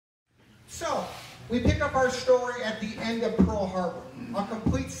So, we pick up our story at the end of Pearl Harbor. A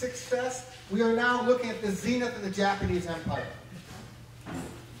complete success. We are now looking at the zenith of the Japanese Empire.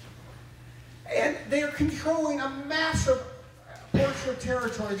 And they are controlling a massive portion of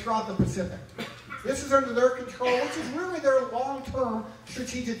territory throughout the Pacific. This is under their control, which is really their long-term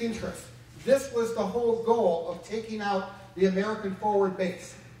strategic interest. This was the whole goal of taking out the American forward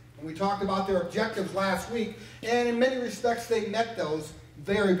base. And we talked about their objectives last week, and in many respects they met those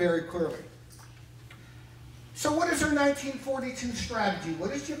very, very clearly. So what is their 1942 strategy?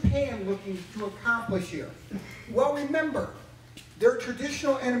 What is Japan looking to accomplish here? Well, remember, their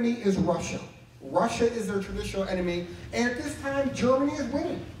traditional enemy is Russia. Russia is their traditional enemy, and at this time, Germany is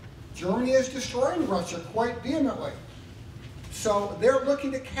winning. Germany is destroying Russia quite vehemently. So they're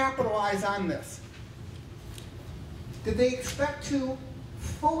looking to capitalize on this. Did they expect to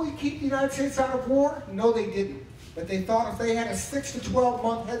fully keep the United States out of war? No, they didn't. But they thought if they had a 6 to 12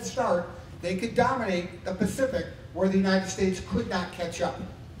 month head start, they could dominate the Pacific where the United States could not catch up.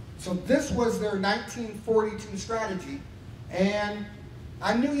 So this was their 1942 strategy. And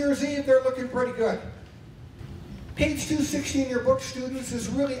on New Year's Eve, they're looking pretty good. Page 260 in your book, students, is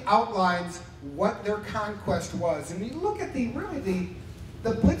really outlines what their conquest was. And you look at the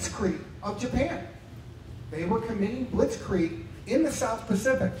blitzkrieg of Japan. They were committing blitzkrieg in the South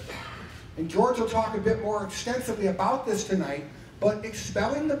Pacific. And George will talk a bit more extensively about this tonight, but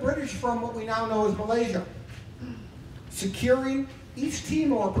expelling the British from what we now know as Malaysia. Securing East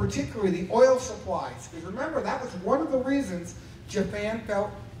Timor, particularly the oil supplies. Because remember, that was one of the reasons Japan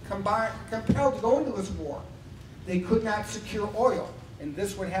felt compelled to go into this war. They could not secure oil, and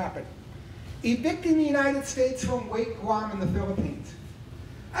this would happen. Evicting the United States from Wake, Guam, and the Philippines.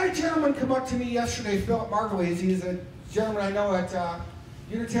 I had a gentleman come up to me yesterday, Philip Margulies. He's a gentleman I know at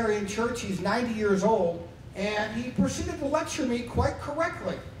Unitarian Church. He's 90 years old, and he proceeded to lecture me quite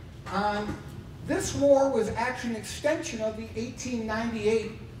correctly on this war was actually an extension of the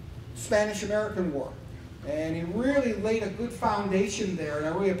 1898 Spanish-American War. And he really laid a good foundation there, and I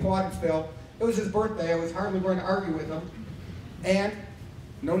really applauded Phil. It was his birthday. I was hardly going to argue with him. And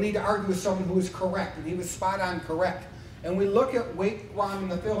no need to argue with someone who was correct, and he was spot on correct. And we look at Wake, Guam,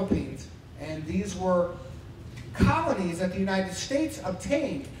 and the Philippines, and these were colonies that the United States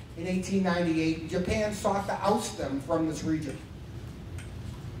obtained in 1898. Japan sought to oust them from this region.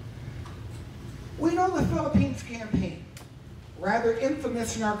 We know the Philippines campaign, rather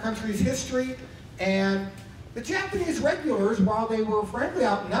infamous in our country's history, and the Japanese regulars, while they were frankly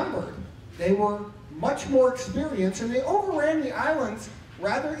outnumbered, they were much more experienced, and they overran the islands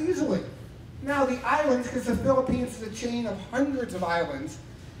rather easily. Now the islands, because the Philippines is a chain of hundreds of islands,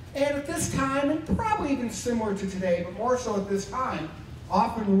 and at this time, and probably even similar to today, but more so at this time,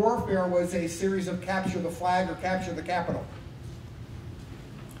 often warfare was a series of capture the flag or capture the capital.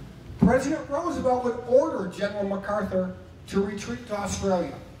 President Roosevelt would order General MacArthur to retreat to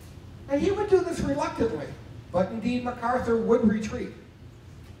Australia. And he would do this reluctantly, but indeed MacArthur would retreat.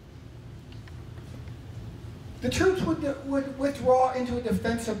 The troops would withdraw into a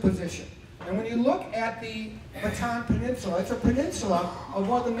defensive position. And when you look at the Bataan Peninsula, it's a peninsula of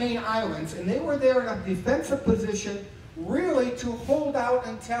one of the main islands, and they were there in a defensive position really to hold out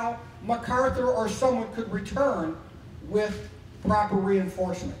until MacArthur or someone could return with proper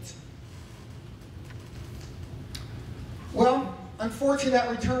reinforcements. Well, unfortunately that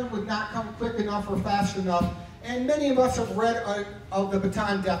return would not come quick enough or fast enough, and many of us have read of the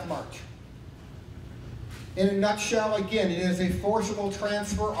Bataan Death March. In a nutshell, again, it is a forcible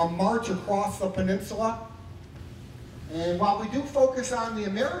transfer, a march across the peninsula. And while we do focus on the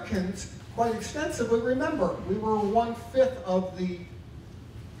Americans quite extensively, remember, we were 1/5 of the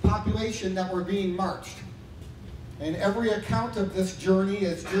population that were being marched. And every account of this journey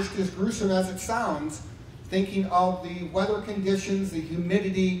is just as gruesome as it sounds, thinking of the weather conditions, the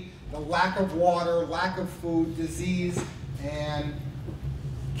humidity, the lack of water, lack of food, disease, and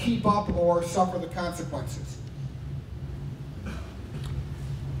keep up or suffer the consequences.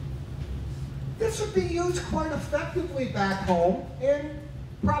 This would be used quite effectively back home in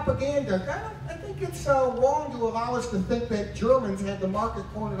propaganda. I think it's wrong to allow us to think that Germans had the market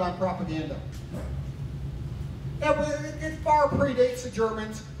cornered on propaganda. It far predates the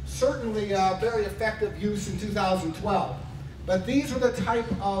Germans, certainly very effective use in 2012. But these are the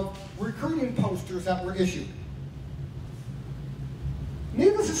type of recruiting posters that were issued.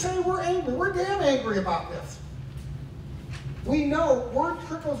 Needless to say, we're angry. We're damn angry about this. We know word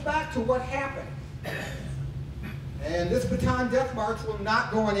trickles back to what happened. And this Bataan Death March will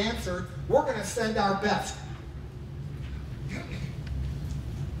not go unanswered. We're going to send our best.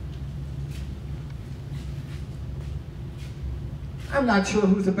 I'm not sure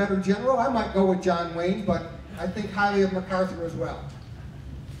who's a better general. I might go with John Wayne, but I think highly of MacArthur as well.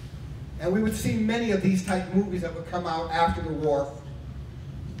 And we would see many of these type movies that would come out after the war.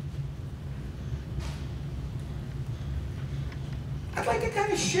 I'd like to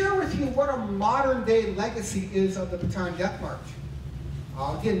kind of share with you what a modern day legacy is of the Bataan Death March.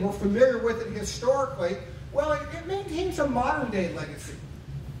 Again, we're familiar with it historically. Well, it maintains a modern day legacy.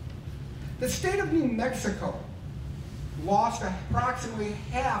 The state of New Mexico lost approximately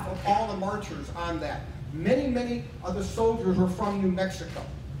half of all the marchers on that. Many of the soldiers were from New Mexico.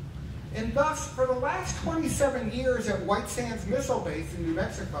 And thus, for the last 27 years at White Sands Missile Base in New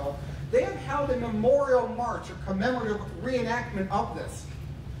Mexico, they have held a memorial march, a commemorative reenactment of this.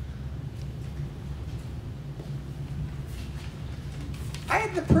 I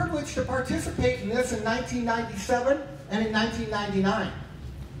had the privilege to participate in this in 1997 and in 1999.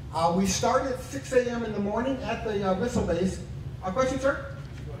 We started at 6 a.m. in the morning at the missile base. A question, sir?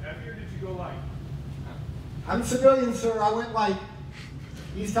 Did you go heavy or did you go light? I'm a civilian, sir. I went light.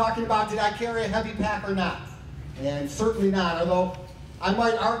 He's talking about, did I carry a heavy pack or not? And certainly not, although I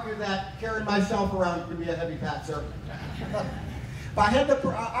might argue that carrying myself around could be a heavy pack, sir. But I had the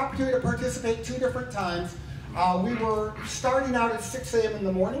opportunity to participate 2 different times. We were starting out at 6 a.m. in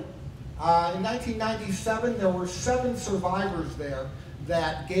the morning. In 1997, there were 7 survivors there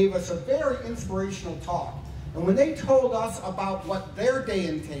that gave us a very inspirational talk. And when they told us about what their day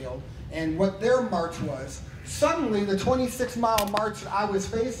entailed and what their march was, suddenly the 26-mile march that I was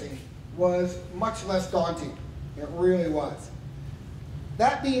facing was much less daunting. It really was.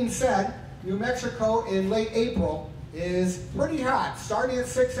 That being said, New Mexico in late April is pretty hot. Starting at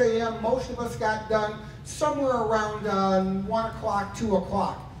 6 a.m., most of us got done somewhere around 1 o'clock, 2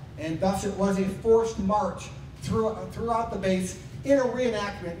 o'clock. And thus it was a forced march throughout the base in a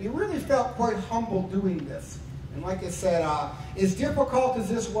reenactment. You really felt quite humble doing this. And like I said, as difficult as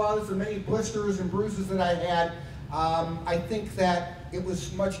this was, the many blisters and bruises that I had, I think that it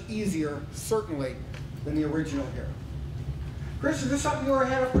was much easier, certainly, than the original here. Chris, is this something you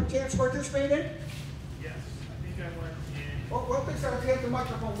had a chance to participate in? Yes, I think I went in. Well, please take the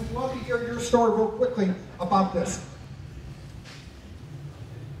microphone. We'd love to hear your story real quickly about this.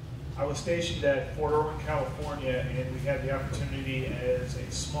 I was stationed at Fort Irwin, California, and we had the opportunity as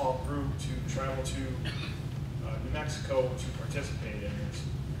a small group to travel to New Mexico to participate in this.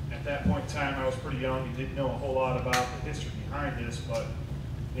 At that point in time, I was pretty young and didn't know a whole lot about the history behind this, but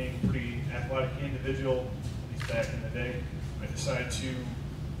being a pretty athletic individual, at least back in the day, I decided to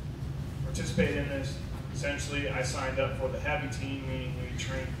participate in this. Essentially, I signed up for the heavy team, meaning we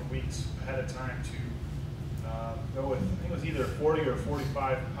trained for weeks ahead of time to go with, I think it was either a 40 or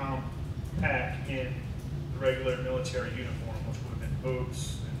 45 pound pack in the regular military uniform, which would have been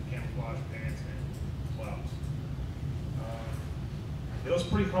boots and camouflage pants and gloves. It was a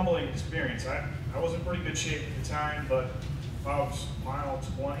pretty humbling experience. I was in pretty good shape at the time, but about mile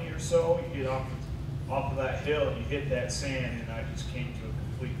 20 or so, you get off of that hill and you hit that sand, and I just came to a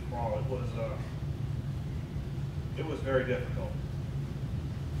complete crawl. It was very difficult.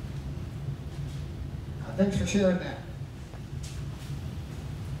 Thanks for sharing that.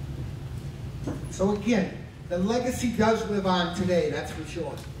 So again, the legacy does live on today, that's for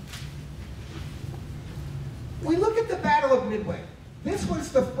sure. We look at the Battle of Midway. This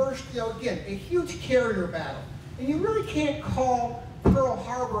was the first, again, a huge carrier battle. And you really can't call Pearl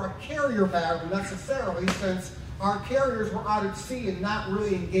Harbor a carrier battle necessarily, since our carriers were out at sea and not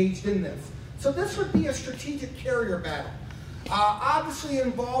really engaged in this. So this would be a strategic carrier battle, obviously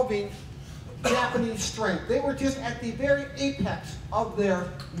involving Japanese strength. They were just at the very apex of their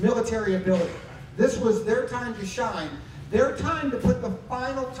military ability. This was their time to shine, their time to put the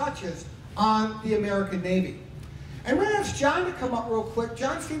final touches on the American Navy. I'm going to ask John to come up real quick.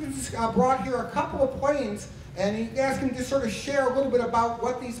 John Stevens brought here a couple of planes, and he asked him to sort of share a little bit about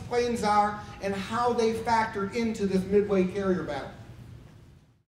what these planes are and how they factored into this Midway carrier battle.